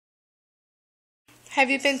Have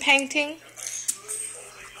you been painting?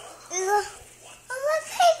 A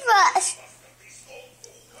paintbrush.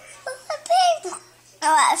 A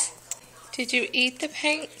paintbrush. Did you eat the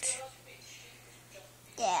paint?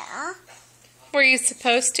 Yeah. Were you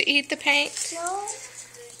supposed to eat the paint? No.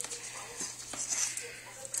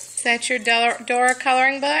 Is that your Dora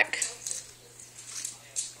coloring book?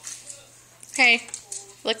 Hey,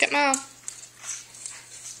 look at Mom.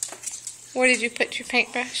 Where did you put your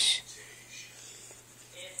paintbrush?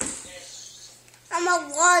 I'm a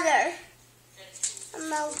water.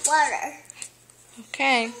 I'm a water.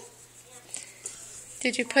 Okay.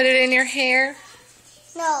 Did you put it in your hair?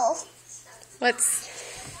 No.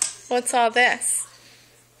 What's all this?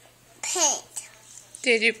 Paint.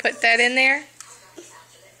 Did you put that in there?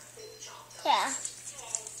 Yeah.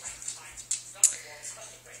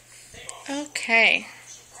 Okay.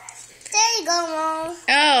 There you go, Mom.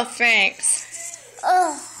 Oh, thanks.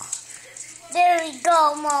 Oh. There you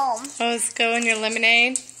go, Mom. Oh, it's go in your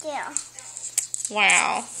lemonade? Yeah.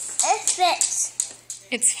 Wow. It's fixed.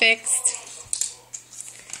 It's fixed.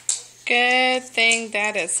 Good thing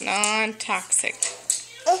that is non-toxic.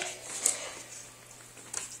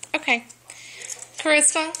 Okay.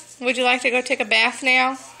 Charisma, would you like to go take a bath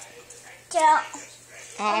now? Yeah.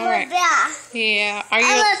 All right. Bath. Yeah. Are you?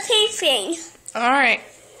 I'm a pee-pee. All right.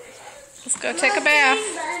 Let's go take a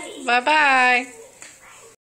bath. Bye-bye.